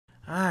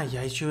Ai,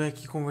 deixa eu ir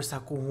aqui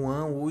conversar com o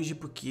Juan hoje,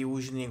 porque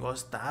hoje o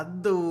negócio tá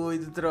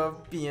doido,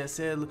 tropinha.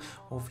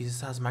 Ó, fiz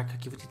essas marcas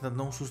aqui, vou tentar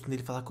dar um susto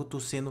nele, falar que eu tô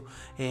sendo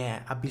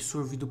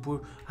absorvido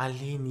por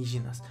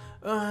alienígenas.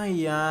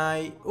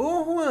 Ai.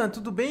 Ô, Juan,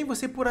 tudo bem?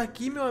 Você por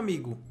aqui, meu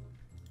amigo?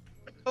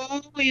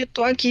 Oi, eu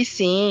tô aqui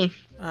sim.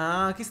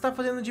 O que você tá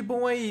fazendo de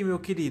bom aí, meu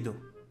querido?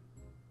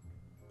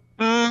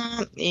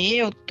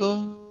 Eu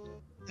tô.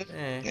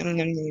 É,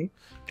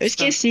 Eu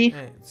esqueci.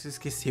 você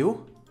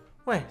esqueceu?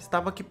 Ué, você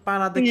tava aqui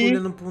parado aqui É,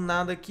 olhando pro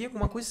nada aqui,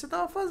 alguma coisa você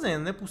tava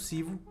fazendo, não é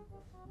possível.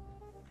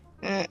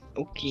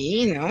 o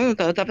quê? Não,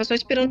 eu tava só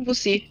esperando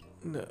você.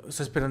 Você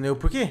tá esperando eu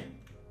por quê?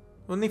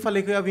 Eu nem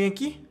falei que eu ia vir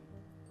aqui.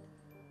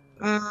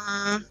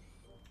 Ah,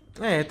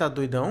 Tá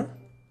doidão?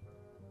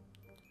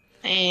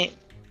 é,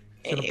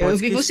 Você não eu pode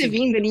vi você esquecer.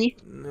 vindo ali.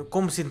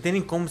 Como se não tem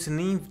nem como, você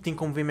nem tem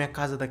como ver minha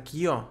casa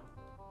daqui, ó.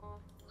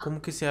 Como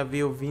que você ia ver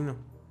eu vindo?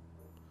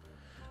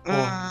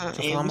 Ó,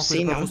 deixa eu falar Eu não uma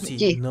coisa sei pra não. O você.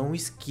 quê? Não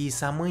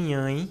esqueça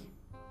amanhã, hein?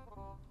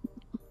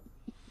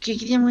 O que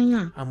que tem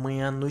amanhã?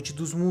 Amanhã é a noite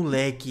dos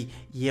moleque.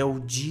 E é o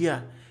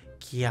dia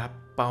que a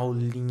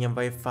Paulinha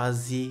vai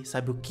fazer,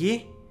 sabe o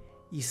quê?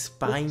 O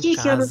Spa em que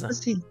que ela vai casa.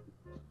 fazer?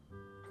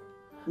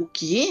 O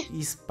quê?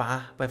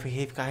 Spa. Vai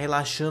ficar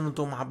relaxando,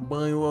 tomar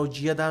banho. É o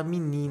dia da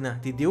menina,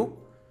 entendeu?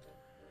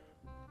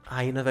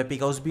 Aí nós vai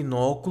pegar os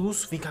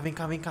binóculos. Vem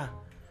cá.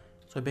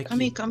 Sobe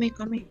Calma aí, aqui. calma aí,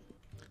 calma aí.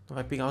 Nós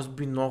vai pegar os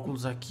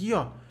binóculos aqui,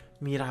 ó.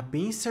 Mirar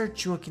bem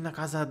certinho aqui na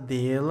casa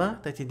dela.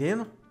 Tá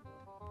entendendo?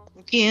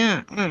 O quê?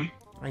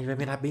 Aí vai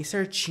mirar bem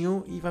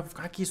certinho e vai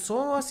ficar aqui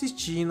só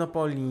assistindo a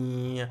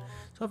Paulinha.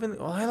 Só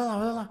vendo. Olha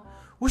lá.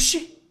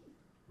 Oxi!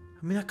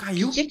 A menina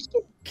caiu. Que?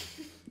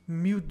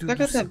 Meu Deus Será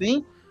que do ela tá céu.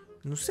 bem?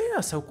 Não sei,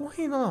 ela saiu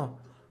correndo, ó.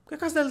 Por que a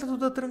casa dela tá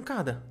toda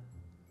trancada?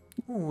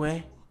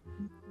 Ué.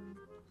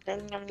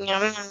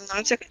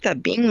 Será que ela tá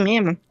bem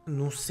mesmo?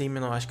 Não sei,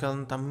 menor. Acho que ela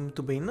não tá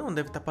muito bem, não.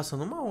 Deve estar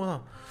passando mal,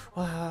 ó.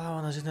 Olha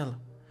lá na janela.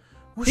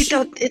 Eita, Oxi!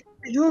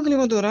 viu aquele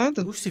negócio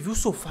dourado? Oxi, você viu o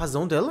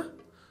sofazão dela?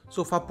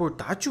 Sofá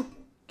portátil?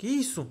 Que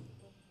isso?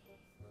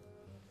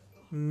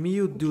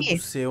 Meu O Deus do quê?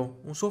 céu.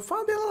 Um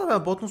sofá dela, ela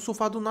bota um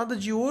sofá do nada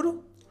de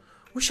ouro.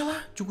 Oxa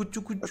lá.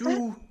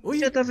 Tchu.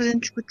 Já Oi. tá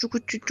fazendo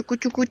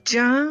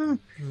tchucu-tchucu-tchucu-tchucu-tchá.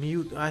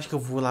 Acho que eu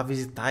vou lá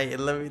visitar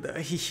ela.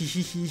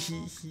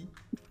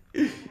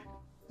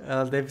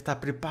 Ela deve estar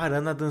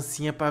preparando a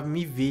dancinha pra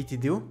me ver,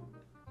 entendeu?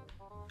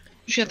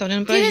 Já tá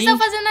olhando O que pra vocês estão gente.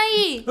 fazendo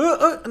aí?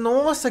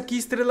 Nossa, que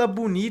estrela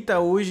bonita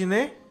hoje,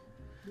 né?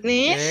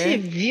 Né? Você É.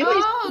 viu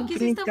Oh, o esse que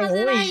vocês estão bonitão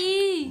fazendo hoje?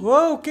 aí?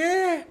 Uou, o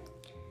quê?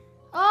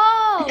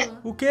 Oh,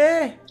 O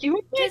quê? Que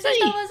roupa o que é essa vocês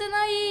estão aí? fazendo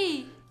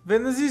aí?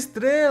 Vendo as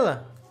estrelas.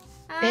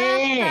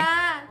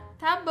 Ah,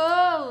 tá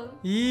bom.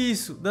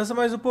 Isso, dança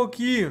mais um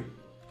pouquinho.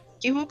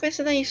 Que roupa é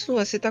essa daí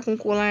sua? Você tá com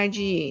colar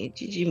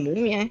de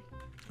múmia, é?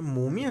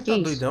 Múmia? Que Tá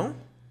isso? doidão?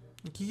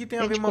 O que tem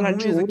a É ver de uma colar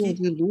de múmia ouro, aqui?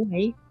 de lua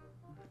aí?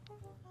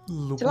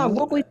 Sei lá, Lu...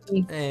 alguma coisa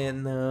assim.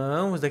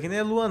 Não, isso daqui não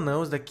é lua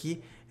não, isso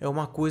daqui é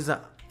uma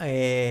coisa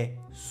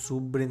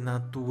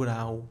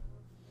sobrenatural.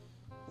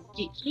 O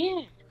que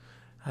é?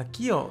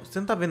 Aqui, ó, você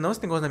não tá vendo não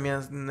esse negócio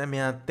na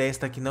minha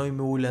testa aqui não e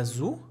meu olho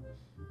azul?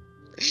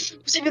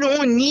 Você virou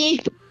um Oni?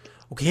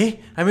 O quê?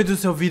 Ai meu Deus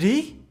do céu, eu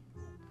virei?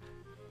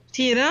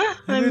 Será?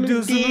 Ai Ai, meu meu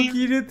Deus, eu não Deus.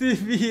 queria ter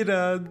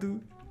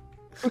virado.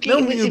 Por que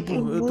Não, que você menino,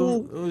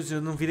 pulou?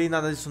 eu não virei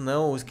nada disso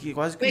não,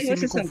 quase Como que é que você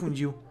me você sabe?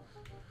 confundiu.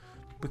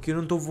 Porque eu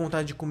não tô com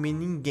vontade de comer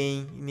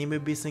ninguém, e nem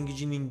beber sangue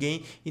de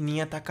ninguém, e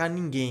nem atacar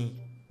ninguém.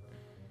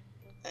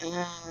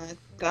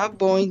 Tá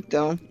bom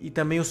então. E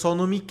também o sol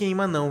não me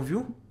queima não,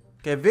 viu?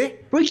 Quer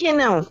ver? Por que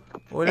não?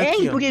 Olha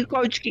aqui, Hein? ó. Por que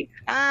qual de que...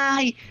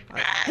 Ai,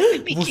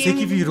 Você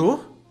que pequeno.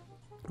 virou?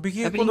 Por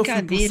que É quando eu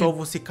fui pro brincadeira. sol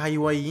você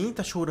caiu aí, hein?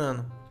 Tá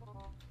chorando.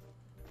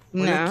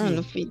 Olha Não, aqui.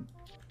 não fui.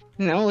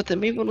 Não, eu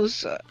também vou no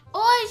sol.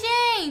 Oi,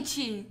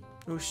 gente.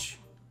 Oxi.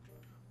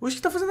 Oxi, o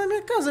que tá fazendo na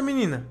minha casa,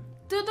 menina?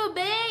 Tudo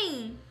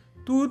bem?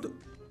 Tudo.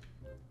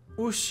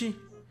 Oxi.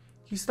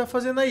 O que você tá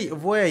fazendo aí? Eu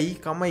vou aí,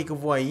 calma aí que eu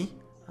vou aí.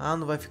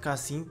 Não vai ficar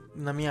assim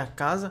na minha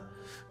casa.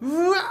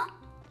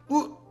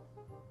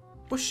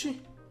 Oxi.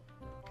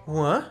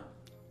 Juan?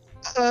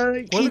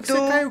 Ai, que Quando que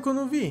você dor. caiu que eu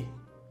não vi?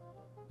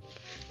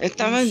 Eu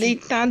tava Oxi.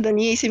 deitada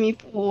ali e você me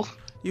empurrou.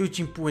 Eu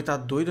te empurrei, tá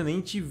doido? Eu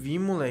nem te vi,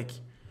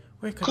 moleque.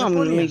 Ué, cadê a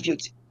Como não me Paulinha? viu?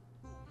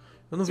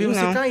 Eu não vi Sim,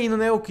 você não. caindo,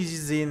 né? Eu quis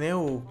dizer, né?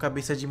 O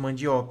cabeça de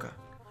mandioca.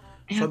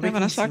 Ela Sobe tava aqui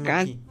na em sua cima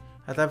casa. aqui.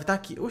 Ela deve estar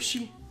aqui.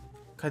 Oxi.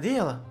 Cadê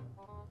ela?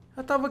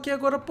 Ela tava aqui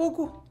agora há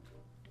pouco.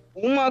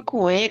 Uma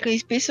cueca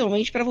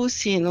especialmente pra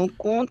você. Não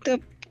conta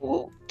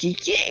o que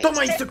é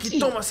Toma isso isso aqui, aqui?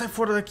 toma. Sai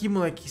fora daqui,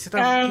 moleque. Você tá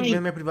Ai,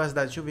 vendo minha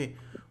privacidade. Deixa eu ver.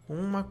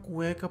 Uma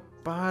cueca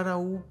para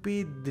o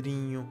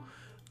Pedrinho.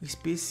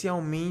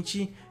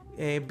 Especialmente,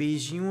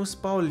 beijinhos,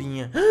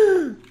 Paulinha.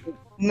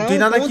 Não tem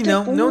não nada aqui conta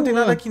não. com Não tem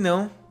nada uma. aqui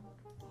não.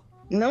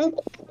 Não,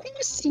 como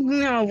assim?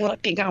 Não, eu vou lá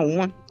pegar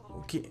uma.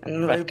 O que? Ela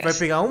não vai Vai, ficar vai assim.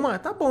 pegar uma?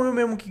 Tá bom, eu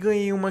mesmo que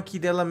ganhei uma aqui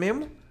dela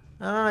mesmo.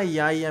 Ai,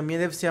 a minha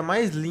deve ser a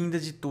mais linda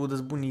de todas,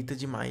 bonita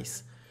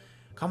demais.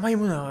 Calma aí,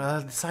 mano,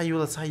 ela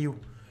saiu.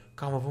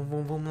 Calma,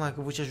 vamos lá que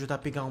eu vou te ajudar a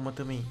pegar uma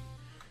também.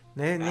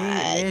 Né?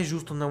 Nem é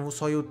justo não,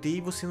 só eu ter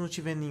e você não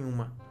tiver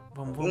nenhuma.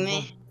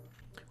 Vamos.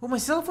 Ô,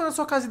 mas se ela for na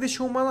sua casa e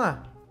deixou uma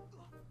lá?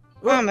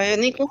 Ah, mas eu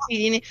nem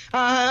conferi, né?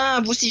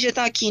 Ah, você já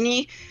tá aqui,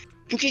 né?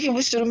 Por que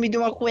você não me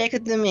deu uma cueca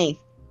também?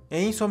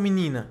 Hein, sua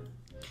menina?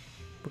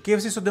 Por que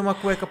você só deu uma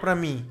cueca pra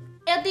mim?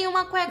 Eu dei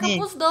uma cueca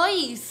pros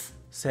dois.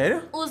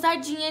 Sério?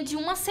 Usadinha de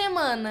uma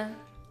semana.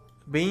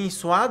 Bem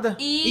suada?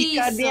 Isso. E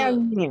cadê a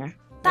minha?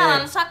 Tá lá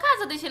na sua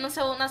casa, deixei na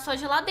sua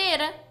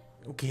geladeira.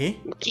 O quê?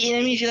 Aqui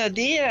na minha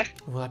geladeira?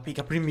 Eu vou lá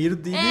pegar primeiro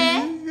dele.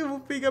 Eu vou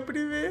pegar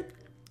primeiro.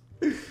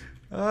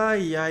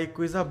 Ai,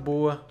 coisa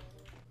boa.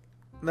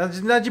 Na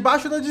de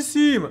baixo ou na de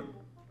cima?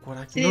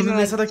 Caraca, não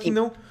nessa daqui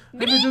não.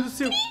 Ai, meu Deus do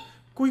céu.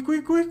 Cui.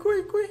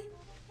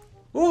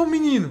 Ô,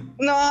 menino.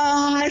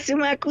 Nossa,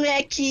 uma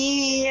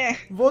cuequinha.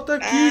 Volta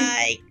aqui.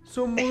 Ai.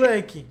 Seu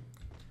moleque.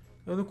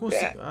 Eu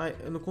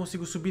não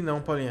consigo subir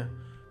não, Paulinha.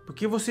 Por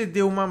que você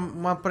deu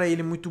uma pra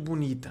ele muito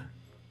bonita?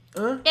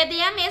 Hã? Eu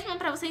dei a mesma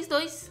pra vocês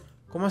dois.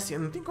 Como assim?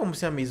 Não tem como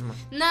ser a mesma.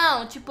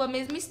 Não, tipo a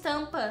mesma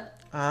estampa.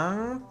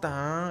 Ah,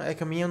 tá. É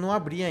que a minha eu não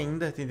abri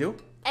ainda, entendeu?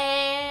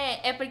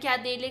 É porque a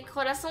dele é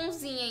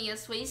coraçãozinha e a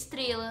sua é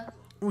estrela.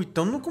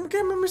 Então como que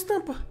é a mesma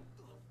estampa?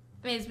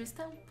 Mesma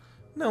estampa.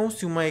 Não,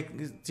 se uma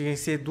tinha que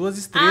ser duas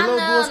estrelas ou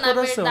duas na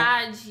coração.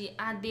 verdade,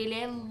 a dele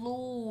é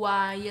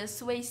lua e a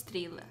sua é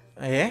estrela.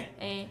 É?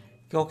 É.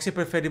 Qual que você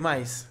prefere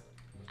mais?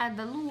 A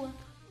da lua.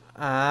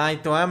 Ah,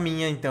 então é a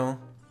minha, então.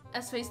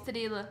 A sua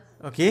estrela.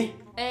 Ok?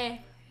 É.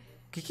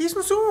 O que é isso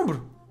no seu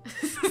ombro?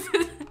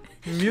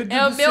 Meu Deus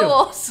É o do meu céu.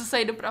 osso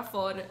saindo pra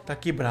fora. Tá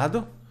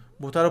quebrado?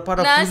 Botaram o Não,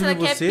 parafuso isso em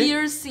daqui você? é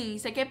piercing.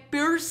 Isso aqui é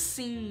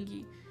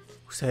piercing.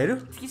 Sério?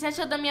 O que você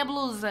achou da minha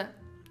blusa?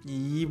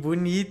 Ih,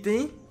 bonita,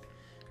 hein?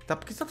 Tá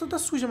porque tá toda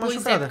suja, Pois é,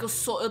 machucada.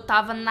 porque eu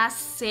tava na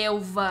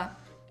selva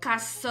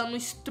caçando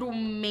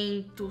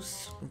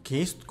instrumentos. O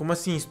que? Como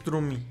assim,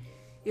 estrume?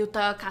 Eu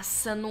tava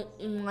caçando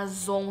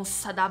umas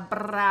onças da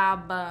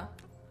braba.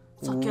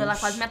 Só que ela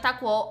Oxi. quase me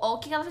atacou. Ó o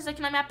que ela fez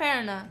aqui na minha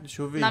perna.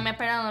 Deixa eu ver. Na minha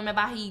perna, não, na minha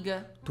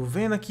barriga. Tô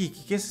vendo aqui.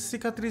 Que é essa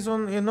cicatriz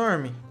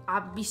enorme?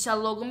 A bicha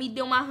logo me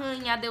deu uma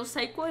arranhada. Eu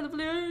saí correndo.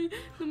 Falei, ai,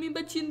 não me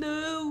bati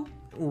não.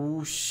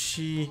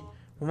 Oxi.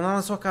 Vamos lá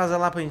na sua casa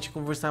lá pra gente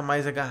conversar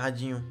mais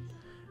agarradinho.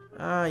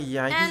 Ai.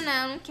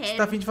 Não quero. Você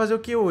tá afim de fazer o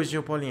que hoje,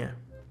 ô Paulinha?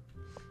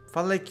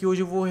 Fala aí que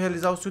hoje eu vou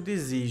realizar o seu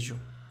desejo.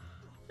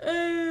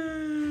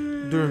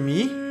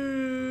 Dormir?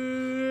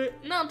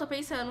 Não, tô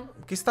pensando.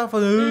 O que você tava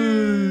falando?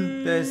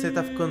 Você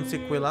tá ficando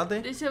sequelado, é?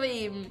 Deixa eu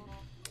ver.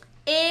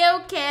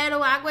 Eu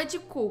quero água de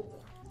coco.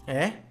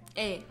 É?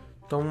 É.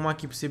 Toma uma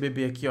aqui pra você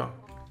beber aqui, ó.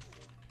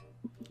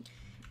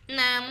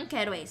 Não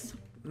quero essa.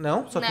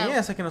 Não? Só Não. tem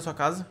essa aqui na sua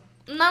casa?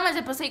 Não, mas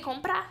é pra você ir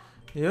comprar.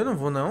 Eu não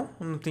vou, não.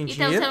 Não tenho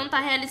Então dinheiro. você não tá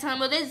realizando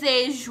meu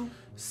desejo.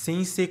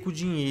 Sem ser com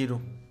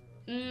dinheiro.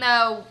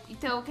 Não.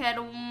 Então eu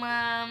quero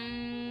uma...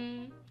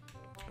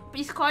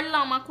 Escolhe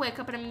lá uma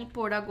cueca pra mim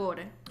pôr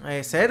agora.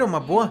 É sério? Uma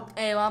boa?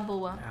 É, uma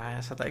boa. Ah,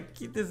 essa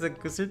daqui,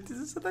 com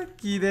certeza essa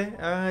daqui, né?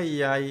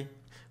 Ai.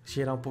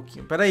 Cheirar um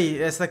pouquinho. Pera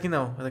aí, essa daqui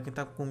não. Essa daqui não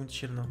tá com muito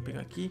cheiro, não. Vou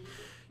pegar aqui.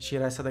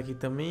 Cheirar essa daqui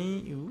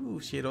também.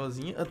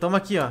 Cheirosinha. Toma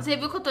aqui, ó. Você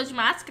viu que eu tô de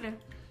máscara?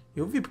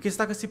 Eu vi, porque você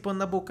tá com esse pano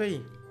na boca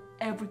aí.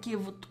 É porque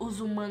os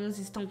humanos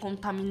estão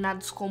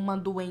contaminados com uma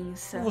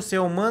doença Você é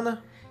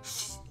humana?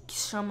 que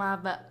se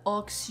chamava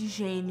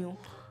oxigênio.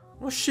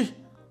 Oxi,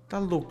 tá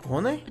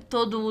louco, né?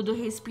 Todo mundo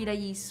respira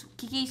isso. O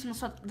que é isso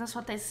na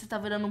sua testa? Você tá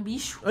virando um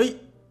bicho? Ai,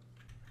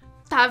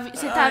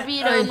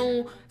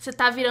 Você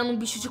tá virando um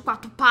bicho de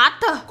 4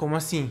 patas? como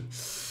assim?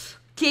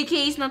 Que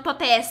é isso na tua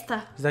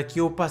testa? Isso daqui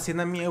eu passei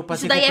na minha. Eu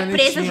passei Isso daí com é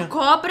canetinha. presa de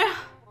cobra?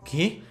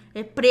 Quê?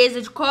 É presa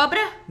de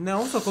cobra?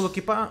 Não, só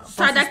coloquei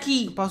Sai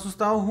daqui. Pra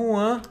assustar o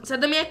Juan. Sai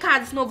da minha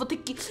casa, senão eu vou ter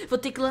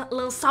que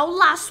lançar o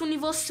laço em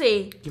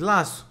você. Que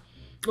laço?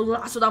 O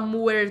laço da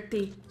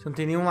muerte. Você não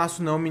tem nenhum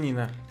laço não,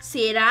 menina.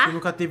 Será? Você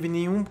nunca teve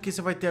nenhum, porque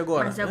você vai ter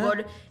agora. Mas Hã?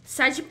 agora,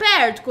 sai de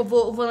perto que eu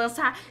vou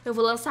lançar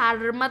a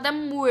arma da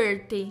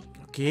muerte.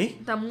 O quê?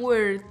 Da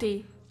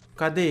muerte.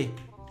 Cadê?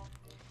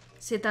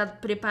 Você tá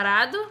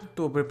preparado?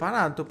 Tô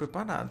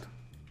preparado.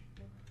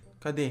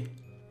 Cadê?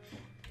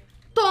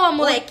 Toma,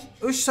 moleque.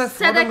 Oxe, sai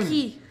Sai fora, daqui.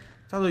 menina.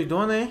 Tá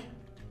doidona, hein?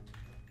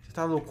 Você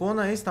tá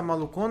loucona, hein? Você tá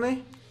malucona,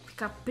 hein?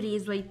 Fica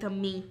preso aí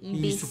também,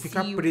 imbecil. Isso,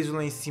 fica preso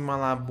lá em cima,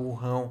 lá,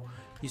 burrão.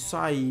 Isso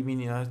aí,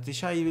 menina.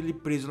 Deixa ele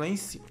preso lá em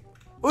cima.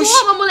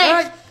 Toma, moleque.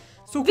 Ai,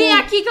 socorro. Vem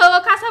aqui que eu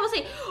vou caçar você.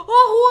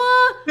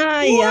 Ô, Juan.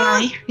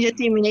 Ai, já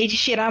terminei de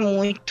cheirar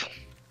muito.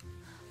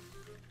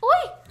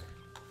 Oi.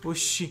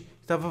 Oxi,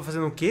 você tava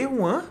fazendo o quê,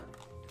 Juan?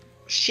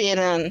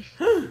 Cheirando.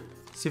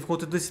 Você ficou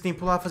todo esse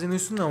tempo lá fazendo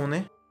isso não,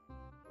 né?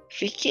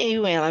 Fiquei,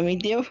 ué, ela me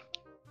deu.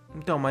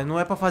 Então, mas não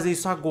é pra fazer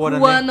isso agora,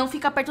 Juan, né? não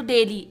fica perto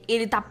dele.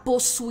 Ele tá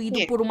possuído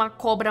Quê? por uma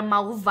cobra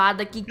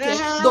malvada que quer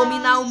Nossa.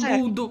 dominar o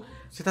mundo.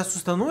 Você tá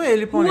assustando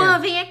ele, Juan, Paulinha.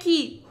 vem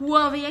aqui.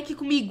 Juan, vem aqui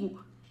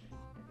comigo.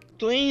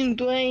 Tô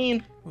indo.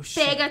 Oxi.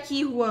 Pega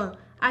aqui, Juan.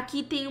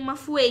 Aqui tem uma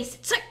foice.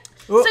 Sai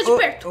Ô, de ô,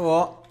 perto.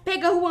 Ó.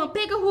 Pega,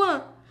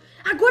 Juan.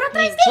 Agora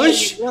atrás dele.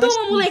 Oxi.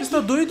 Toma, moleque. Você tá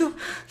doido?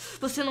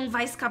 Você não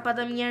vai escapar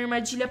da minha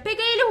armadilha.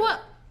 Pega ele, Juan.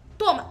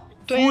 Toma.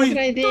 Tô indo Fui.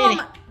 atrás dele.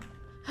 Toma.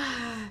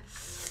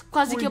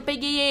 Quase que eu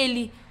peguei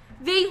ele.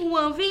 Vem,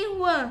 Juan, vem,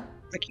 Juan.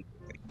 Aqui.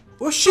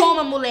 Oxi!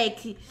 Toma,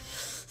 moleque.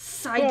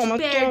 Sai Toma,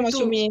 de perto. toma,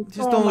 seu menino.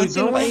 Vocês estão Toma, você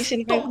não vai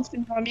Toma. ser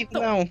meu amigo,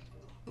 não.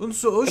 Eu não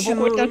sou, oxi, Eu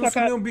vou cortar eu não sua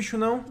sou nenhum bicho,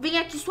 não. Vem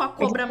aqui, sua Eu vou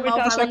cobra cortar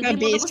malvada. sua Ninguém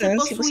mandou cabeça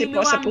antes que você possuir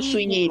meu possa amigo.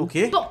 possuir ele. O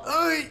quê?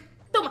 Ai.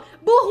 Toma.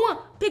 Boa, Juan.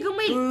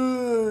 Pegamos ele.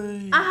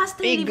 Ai.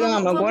 Arrasta ele.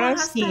 Pegamos, Vamos agora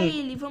arrastar sim.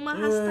 ele. Vamos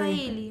arrastar Ai.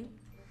 ele.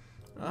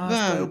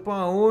 Arrasta eu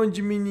pra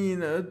onde,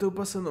 menina? Eu tô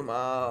passando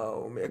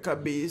mal, minha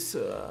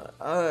cabeça.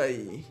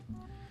 Ai.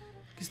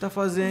 O que você tá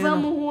fazendo?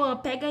 Vamos, Juan.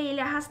 Pega ele,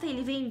 arrasta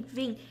ele. Vem,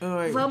 vem.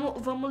 Ai.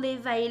 Vamos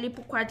levar ele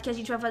pro quarto que a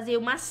gente vai fazer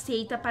uma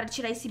seita para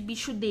tirar esse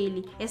bicho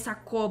dele. Essa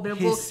cobra.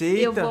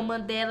 Receita? Eu vou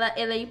mandar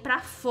ela ir pra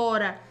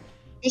fora.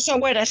 Deixa eu só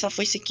guardar essa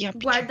foice aqui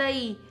rapidinho. Guarda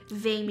aí.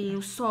 Vem,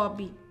 menino,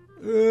 sobe.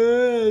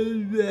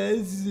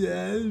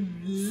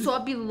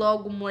 Sobe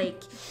logo,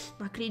 moleque.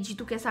 Não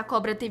acredito que essa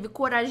cobra teve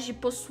coragem de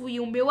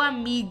possuir o meu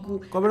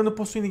amigo. Cobra não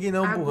possui ninguém,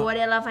 não, burra. Agora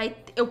ela vai...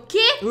 O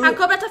quê? A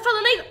cobra tá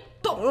falando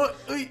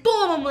aí.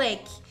 Toma,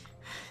 moleque.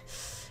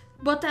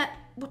 Bota...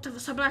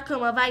 Sobe na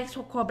cama, vai,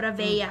 sua cobra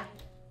véia.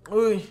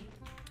 Ui.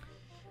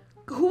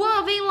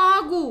 Juan, vem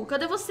logo.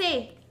 Cadê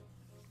você?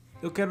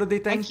 Eu quero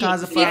deitar em Aqui.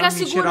 casa pra Fica me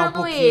tirar um segurando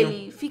pouquinho.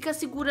 ele. Fica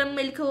segurando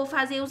ele que eu vou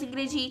fazer os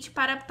ingredientes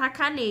para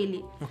tacar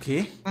nele. O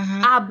quê?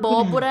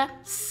 Abóbora,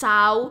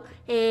 sal,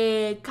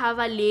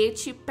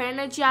 cavalete,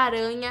 perna de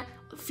aranha,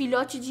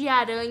 filhote de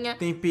aranha,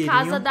 Temperinho.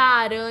 casa da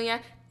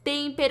aranha,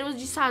 tempero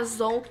de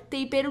sazon,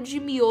 tempero de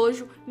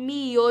miojo,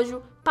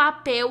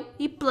 papel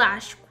e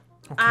plástico.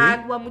 Ok.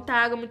 Água, muita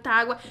água, muita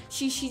água.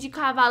 Xixi de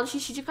cavalo,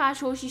 xixi de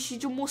cachorro, xixi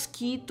de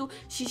mosquito,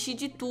 xixi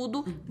de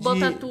tudo.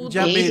 Bota tudo. de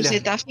abelha. Ei, você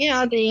tá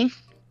afiado, hein?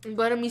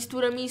 Agora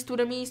mistura,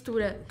 mistura,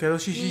 mistura. Quero um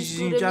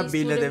xixizinho Mistura, de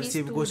abelha, mistura, deve ser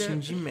mistura. gostinho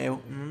de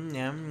mel.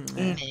 Né?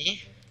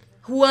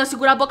 Juan,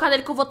 segura a boca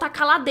dele que eu vou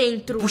tacar lá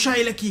dentro. Puxa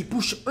ele aqui,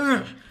 puxa.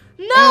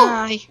 Não!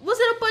 Ai,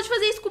 Você não pode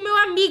fazer isso com meu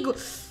amigo.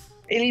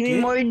 ele Quê? me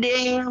mordeu.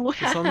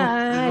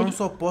 Eu não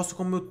só posso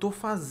como eu tô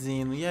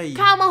fazendo. E aí?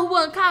 Calma,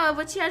 Juan, calma. Eu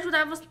vou te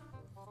ajudar.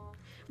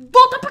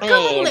 Volta pra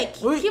cama,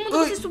 moleque. Ui, Quem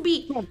mandou ui. você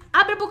subir?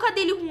 Abre a boca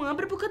dele, Juan.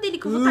 Abre a boca dele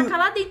que eu vou tacar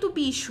lá dentro o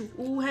bicho.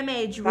 O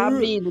remédio. Tá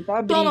abrindo, tá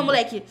abrindo. Toma,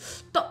 moleque.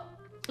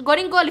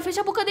 Agora engole. Fecha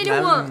a boca dele,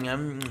 Juan.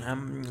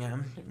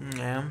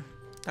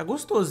 Tá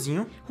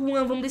gostosinho.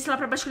 Juan, vamos descer lá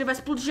pra baixo que ele vai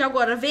explodir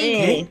agora.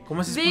 Vem. É.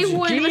 Como assim Vem, explodir?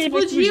 Juan. Ele vai Ele vai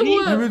explodir, explodir?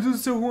 Ai, Juan. meu Deus do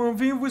céu, Juan,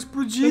 vem, eu vou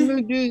explodir.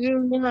 Meu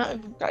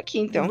Deus, tá aqui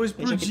então. Eu vou Deixa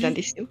eu explodir. tentar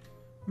descer.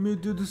 Meu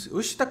Deus do céu.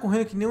 Oxe, tá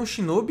correndo que nem um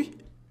shinobi?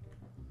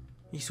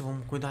 Isso,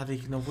 vamos cuidar aí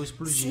que não vou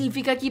explodir. Sim,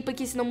 fica aqui,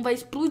 porque senão vai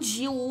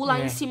explodir lá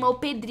É. em cima o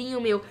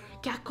Pedrinho, meu.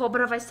 Que a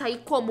cobra vai sair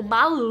como?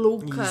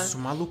 Maluca. Isso,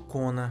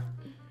 malucona.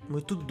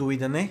 Muito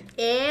doida, né?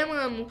 É,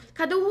 mano.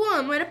 Cadê o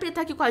Juan? Não era pra ele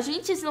estar aqui com a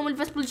gente? Senão ele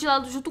vai explodir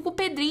lá junto com o Eu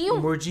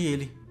Pedrinho. mordi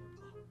ele.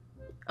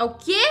 É o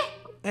quê?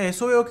 É,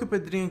 sou eu que o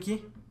Pedrinho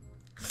aqui.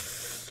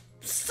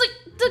 Sai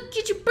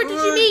daqui de perto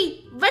de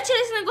mim. Vai tirar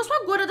esse negócio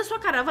agora da sua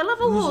cara. Vai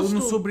lavar o Eu rosto.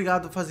 não sou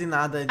obrigado a fazer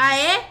nada. Ah,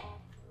 é?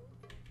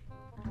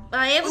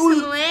 Ah, é? Você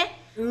não é?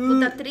 Vou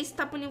dar 3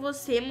 tapas em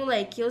você,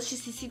 moleque. Oxi,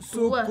 se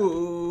situa.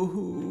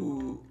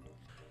 Socorro.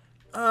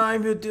 Ai,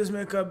 meu Deus,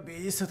 minha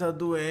cabeça tá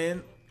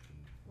doendo.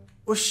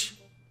 Oxi.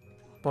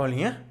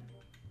 Paulinha?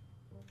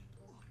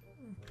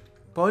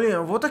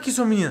 Paulinha, volta aqui,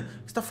 sua menina.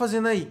 O que você tá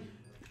fazendo aí?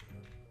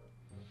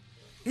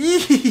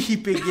 Ih,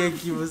 peguei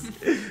aqui você.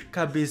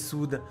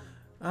 Cabeçuda.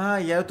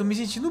 Ai, eu tô me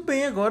sentindo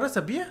bem agora,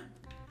 sabia?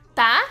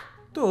 Tá?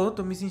 Tô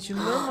me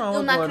sentindo normal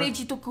Eu não agora.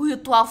 acredito que o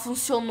ritual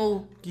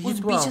funcionou. Que Os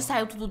ritual? bichos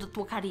saíram tudo da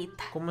tua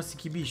careta. Como assim,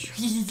 que bicho?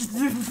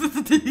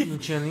 Não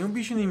tinha nenhum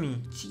bicho em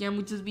mim. Tinha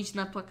muitos bichos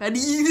na tua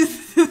careta.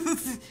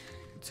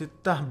 Você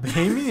tá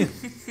bem, menino?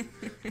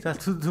 Tá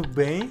tudo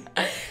bem?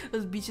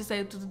 Os bichos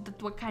saíram tudo da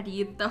tua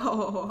careta.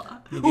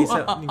 Ninguém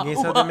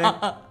saiu da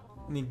minha...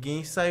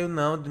 Ninguém saiu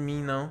não de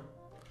mim, não.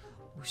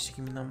 Oxe,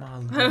 que mina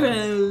maluca.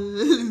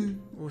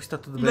 Oxe, tá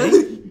tudo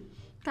bem?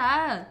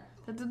 Tá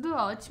tudo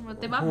ótimo. Eu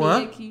até babei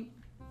Juan? aqui.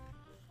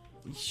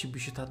 Ixi, o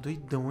bicho tá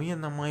doidão, hein,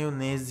 na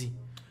maionese.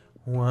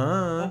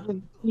 Juan,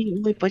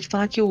 Oi, pode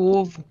falar que eu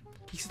ovo.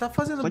 o que você tá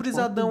fazendo Pode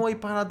brisadão aí,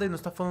 parado aí?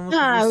 Nós tá falando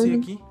Ah, com você eu-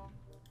 aqui.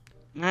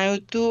 Ah,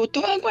 eu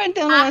tô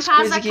aguardando A umas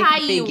coisas casa aqui que eu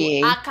caiu.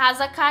 peguei. A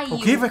casa caiu.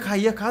 O quê? Vai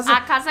cair a casa?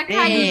 A casa Meu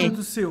caiu. Deus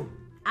do céu.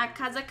 A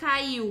casa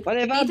caiu. Vai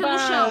levar Deita no bala,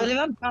 chão. vai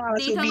levar bala,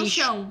 seu Deita no bicho.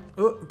 chão.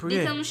 Ô, por quê?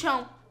 Deita no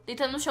chão.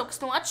 Deita no chão, que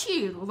estão a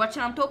tiro. Eu vou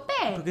atirar no teu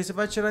pé. Por que você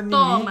vai atirar em mim?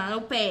 Toma,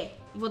 no pé.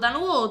 Vou dar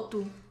no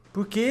outro.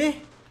 Por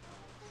quê?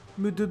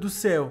 Meu Deus do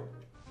céu.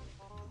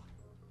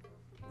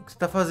 O que você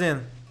tá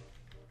fazendo?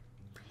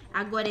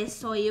 Agora é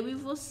só eu e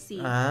você.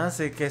 Ah,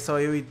 você quer só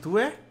eu e tu,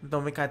 é?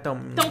 Então vem cá, então.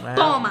 Então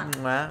toma.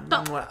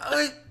 Toma.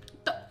 Ai,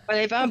 Vai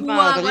levar Juan,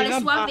 bala, vai agora levar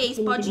é sua bala. vez.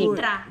 Pode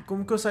entrar.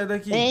 como que eu saio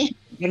daqui? É,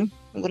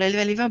 agora ele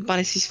vai levar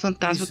bala, esses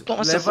fantasmas. Isso,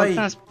 Toma, seu leva aí.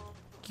 fantasma.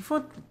 Que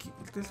foi?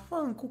 Você tá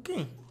falando com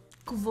quem?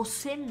 Com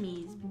você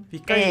mesmo.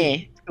 Fica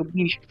aí. É,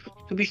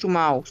 seu bicho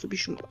mal, seu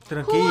bicho mal.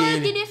 Tranquei Juan, eu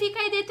ele. queria ficar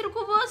aí dentro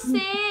com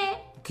você.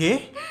 O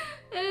quê?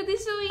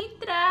 Deixa eu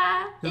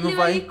entrar. Ele Ele não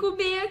vai vai? me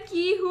comer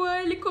aqui, Juan.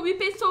 Ele come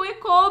pessoa e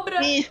cobra.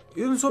 É,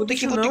 Eu não sou vou ter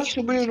que bicho, não.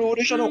 subir no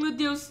deixa Ai, não. meu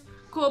Deus.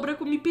 cobra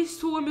come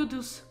pessoa, meu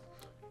Deus.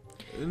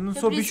 Eu não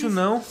sou bicho,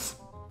 não.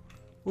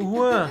 Ô,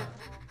 Juan.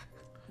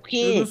 O quê?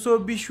 Eu não sou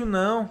bicho,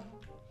 não.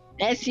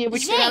 É sim, eu vou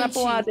te pegar na Gente.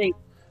 porrada aí.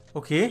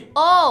 O quê?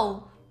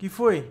 Ou, Que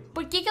foi?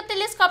 por que o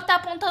telescópio tá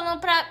apontando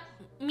pra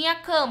minha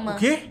cama? O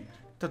quê?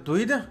 Tá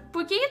doida?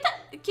 Por que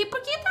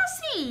tá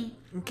assim?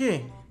 O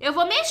quê? Eu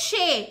vou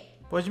mexer.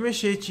 Pode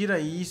mexer, tira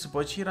isso,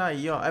 pode tirar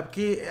aí, ó. É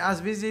porque às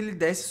vezes ele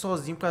desce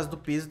sozinho por causa do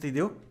peso,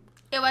 entendeu?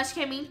 Eu acho que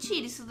é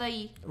mentira isso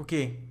daí. O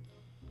quê?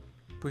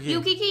 Por quê? E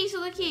o que é isso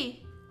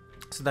daqui?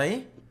 Isso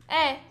daí?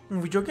 É. Um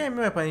videogame,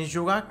 ué, pra gente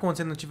jogar. Quando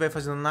você não estiver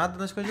fazendo nada,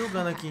 nós ficamos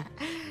jogando aqui.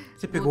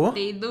 Você pegou?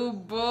 Botei no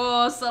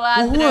bolso, Ô,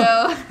 ladrão.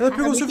 Juan, ela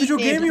pegou Ah, seu que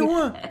videogame, pena.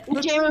 Juan. O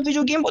que é meu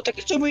videogame? Bota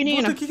aqui, sua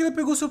menina. Bota aqui que ela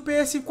pegou seu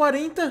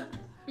PS40.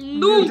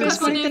 Nunca Não,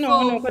 se não,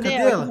 devolve. cadê Cadê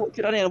ela? ela? Eu vou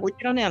tirar nela, vou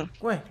tirar nela.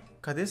 Ué,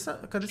 cadê essa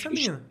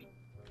menina?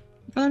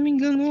 Ela me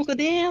enganou,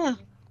 cadê ela?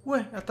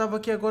 Ué, ela tava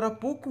aqui agora há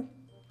pouco.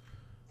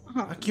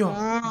 Ah, Aqui, ó.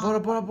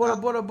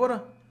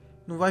 Bora.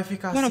 Não vai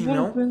ficar bora, assim,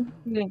 bora, não.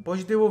 bora.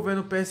 Pode devolver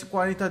no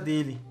PS40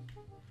 dele.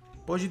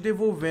 Pode ir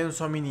devolvendo,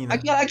 sua menina.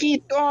 Aquela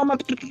aqui, toma.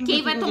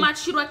 Quem vai tomar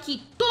tiro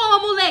aqui? Toma,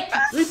 moleque.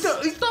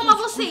 Eita, Toma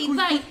vocês,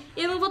 vai.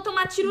 Eu não vou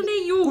tomar tiro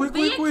nenhum.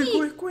 Vem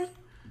aqui. Corre.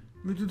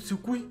 Meu Deus do céu,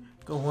 corre.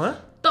 Juan?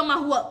 Toma,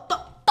 Juan.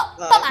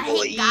 Toma,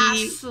 morri.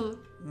 regaço.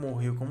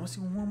 Morreu? Como assim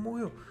o Juan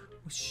morreu?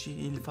 Oxi,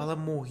 ele fala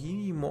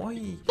morri e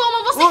morre.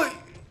 Toma você. Oi!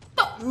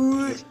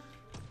 Ui,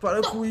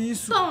 para com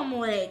isso. Toma,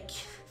 moleque.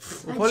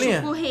 Ô, Vai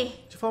Paulinha, correr.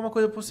 deixa eu falar uma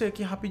coisa pra você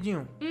aqui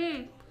rapidinho.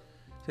 Hum.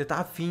 Você tá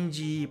afim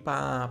de ir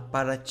pra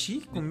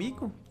Paraty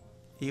comigo?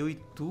 Eu e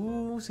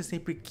tu, você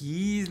sempre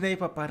quis, né? Ir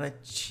pra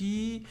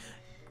Paraty.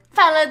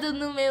 Falando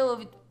no meu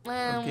ouvido.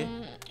 O quê?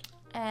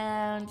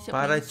 Deixa eu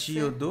Paraty, pensar.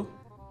 eu dou?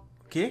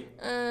 O quê?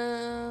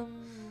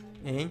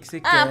 Hein, que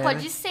você Ah, quer?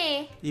 pode né?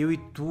 ser. Eu e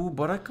tu,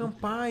 bora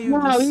acampar, eu e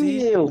Não, você.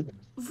 e eu?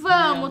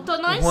 Vamos, tô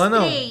nós Juan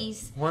não.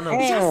 três. Juan não.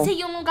 É. Já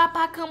sei um lugar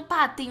pra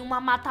acampar. Tem uma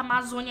mata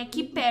amazônia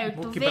aqui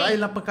perto. Vou quebrar Vem. ele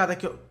na pancada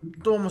aqui, ó.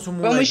 Toma, seu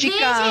Vamos moleque.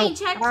 esticar.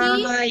 gente,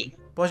 aqui. Ai,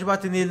 Pode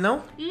bater nele,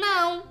 não?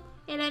 Não,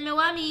 ele é meu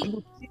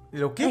amigo.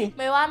 Ele é o quê?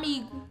 Meu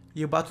amigo.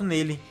 E eu bato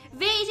nele.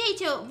 Vem,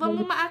 gente,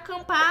 vamos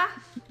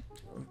acampar.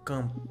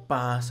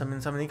 Acampar. Essa menina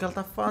não sabe nem o que ela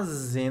tá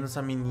fazendo,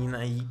 essa menina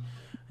aí.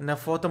 Ainda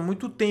falta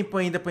muito tempo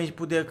ainda pra gente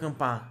poder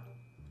acampar.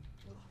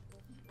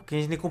 Porque a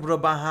gente nem comprou a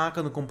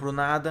barraca, não comprou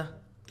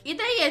nada. E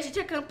daí, a gente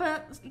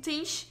acampa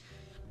sem...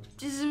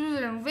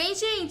 Vem,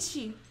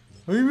 gente.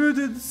 Ai, meu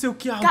Deus do céu,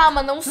 que alto.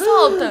 Calma, não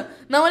solta.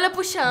 Não olha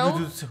pro chão. Meu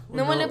Deus do céu.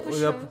 Não olha pro Olha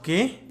chão. pro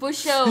quê? Pro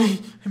chão.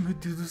 Ai, meu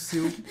Deus do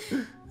céu.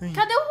 Ai.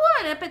 Cadê o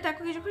Juan? Ele tá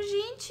com a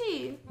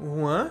gente. O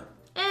Juan?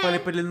 É. Falei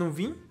pra ele não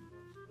vir.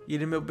 E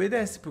ele me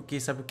obedece, porque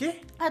sabe o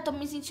quê? Ah, tô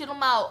me sentindo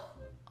mal.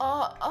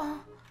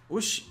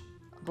 Oxi.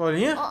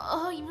 Paulinha?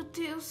 Ai, meu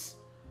Deus.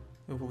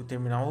 Eu vou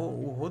terminar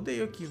o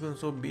rodeio aqui, que eu não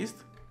sou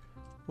besta.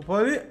 Ô,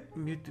 Paulinha.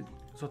 Meu Deus.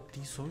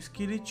 Tem só o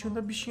esqueletinho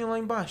da bichinha lá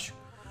embaixo.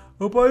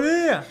 Ô,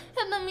 Paulinha.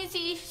 Eu não me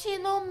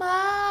sentindo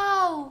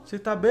mal. Você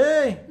tá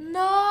bem?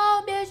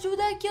 Não, me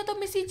ajuda aqui, eu tô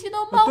me sentindo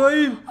Eu mal. tô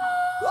aí.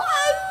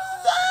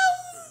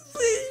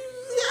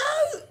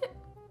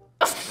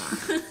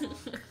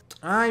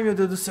 Ai, meu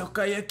Deus do céu,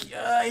 caí aqui.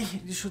 Ai,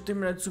 deixa eu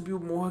terminar de subir o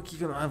morro aqui.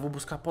 Que eu não vou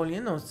buscar a Paulinha,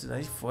 não. Se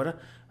daí fora,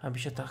 a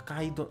bicha tá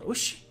caída.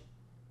 Oxi.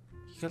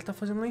 O que ela tá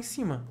fazendo lá em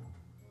cima?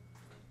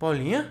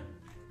 Paulinha?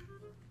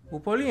 Ô,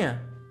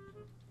 Paulinha.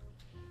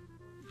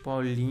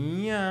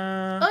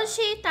 Paulinha.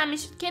 Oxi,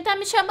 quem tá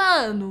me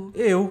chamando?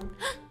 Eu.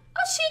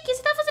 Oxi, o que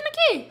você tá fazendo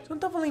aqui? Você não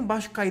tava lá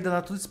embaixo caída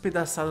lá, tudo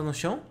despedaçada no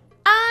chão?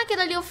 Ah,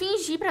 aquilo ali eu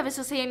fingi pra ver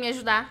se você ia me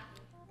ajudar.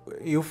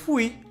 Eu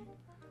fui.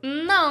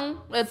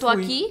 Não, eu tô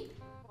Fui. aqui.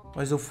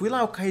 Mas eu fui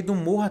lá, eu caí do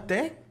morro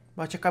até.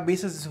 Bati a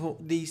cabeça,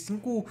 dei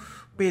 5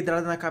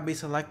 pedradas na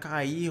cabeça lá,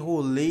 caí,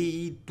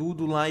 rolei e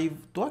tudo lá. E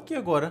tô aqui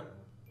agora.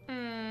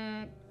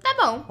 Tá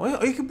bom,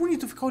 Olha que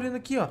bonito ficar olhando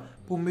aqui, ó.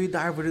 Por meio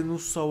da árvore no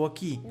sol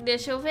aqui.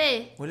 deixa eu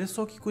ver. Olha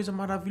só que coisa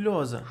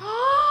maravilhosa.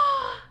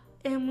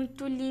 É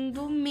muito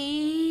lindo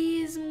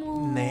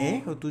mesmo.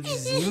 Né? Eu tô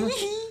dizendo. O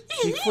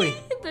que foi?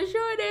 Eu tô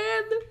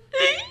chorando.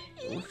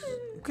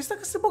 Por que você tá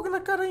com essa boca na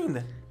cara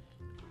ainda?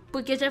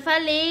 Porque eu já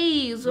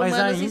falei, os Mas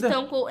humanos ainda?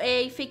 estão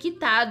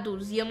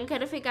infectados. E eu não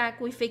quero ficar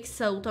com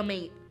infecção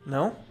também.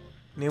 Não?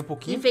 Nem um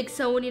pouquinho?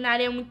 Infecção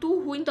urinária é muito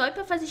ruim, dói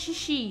pra fazer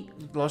xixi.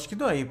 Lógico que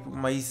dói,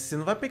 mas você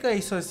não vai pegar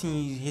isso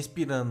assim,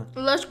 respirando.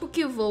 Lógico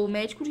que vou, o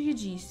médico que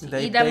disse.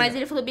 Daí E ainda pega- mais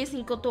ele falou bem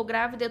assim, que eu tô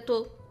grávida, eu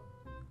tô...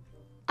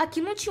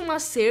 Aqui não tinha uma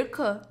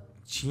cerca?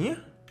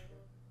 Tinha?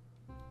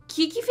 O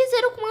que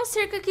fizeram com uma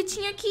cerca que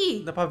tinha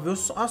aqui? Dá pra ver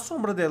a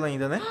sombra dela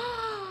ainda, né?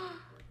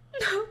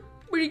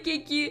 Por que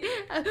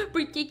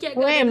a ué,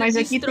 galera mas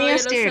aqui destrói tem a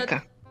nossa-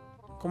 cerca.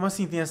 Como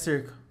assim tem a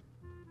cerca?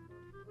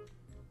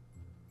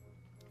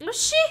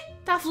 Oxi,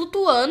 tá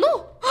flutuando?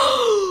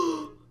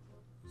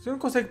 Você não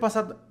consegue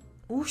passar...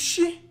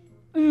 Oxi!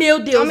 Meu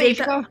Deus, Calma aí, ele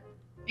tá...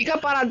 fica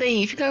parado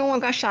aí, fica um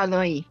agachado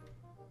aí.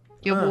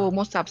 Que eu vou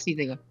mostrar pra vocês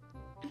aí, ó.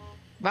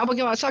 Vai um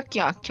pouquinho mais, só aqui,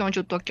 ó. Aqui onde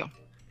eu tô aqui, ó.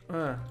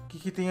 Ah, o que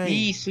que tem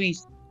aí? Isso.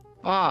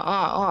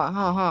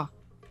 Ó.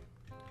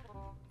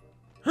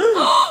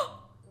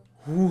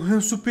 Juan é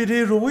um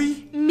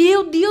super-herói?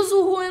 Meu Deus,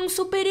 o Juan é um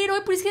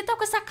super-herói, por isso que ele tá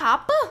com essa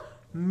capa?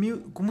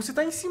 Como você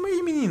tá em cima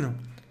aí, menino?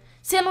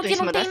 Sendo que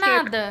não tem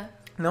nada.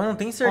 Não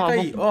tem cerca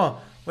aí. Ó,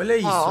 olha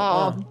isso,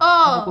 ó.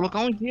 Vou colocar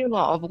um gelo,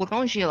 ó. Vou colocar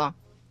um gelo,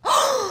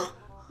 ó.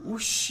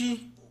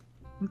 Oxi.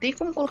 Não tem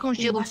como colocar um Eu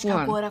gelo acho que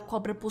voando. agora a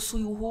cobra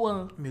possui o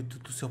Juan. Meu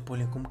Deus do céu,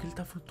 Paulinha, como que ele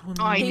tá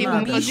flutuando? Ai, no Tem tem um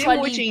nada? como fazer bicho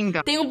emote ali.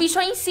 ainda. Tem um bicho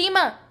aí em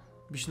cima.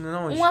 Bicho,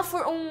 não, onde?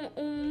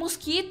 Um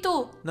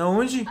mosquito. Na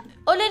onde?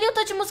 Olha ali o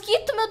tanto de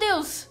mosquito, meu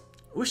Deus.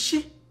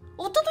 Oxi.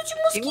 O tanto de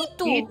Tem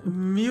mosquito. mosquito.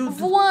 Meu Deus.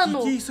 Voando.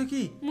 Que é isso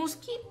aqui?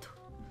 Mosquito.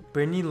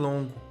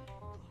 Pernilongo.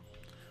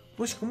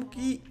 Poxa, como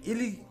que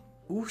ele...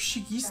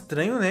 Oxi, que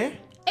estranho,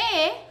 né?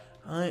 É.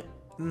 Ai,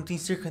 não tem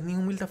cerca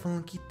nenhuma, ele tá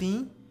falando que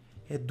tem.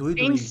 É doido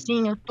Tem ele.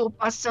 sim, eu tô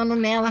passando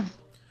nela.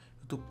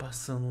 Eu tô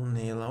passando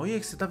nela.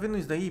 Olha, você tá vendo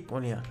isso daí,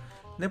 Paulinha?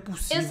 Não é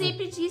possível. Eu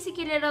sempre disse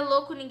que ele era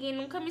louco, ninguém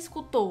nunca me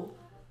escutou.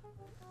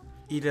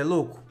 Ele é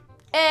louco?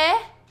 É.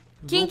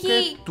 Quem Louco que...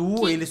 é tu,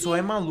 quem ele que- só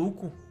é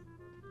maluco.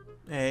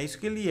 É isso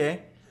que ele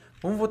é.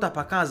 Vamos voltar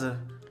pra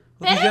casa?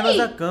 Outro Pera dia nós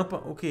aí. acampa.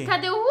 O quê?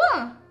 Cadê o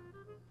Juan?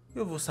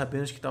 Eu vou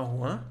saber onde que tá o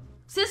Juan.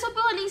 Você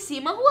subiu ali em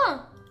cima,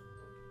 Juan?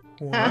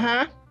 Juan?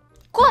 Aham.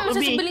 Como você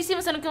Subi. subiu ali em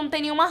cima, sendo que não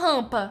tem nenhuma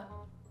rampa?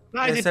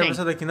 Vai, Serve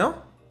essa daqui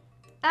não?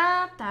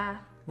 Ah,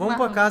 tá. Vamos Uma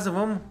pra rampa. casa,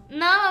 vamos.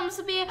 Não, vamos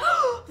subir.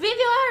 Vem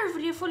ver a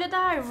árvore, a folha da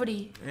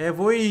árvore. É,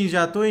 vou ir,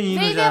 já tô indo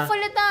Vem ver já. a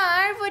folha da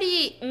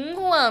árvore.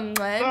 Juan.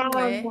 É.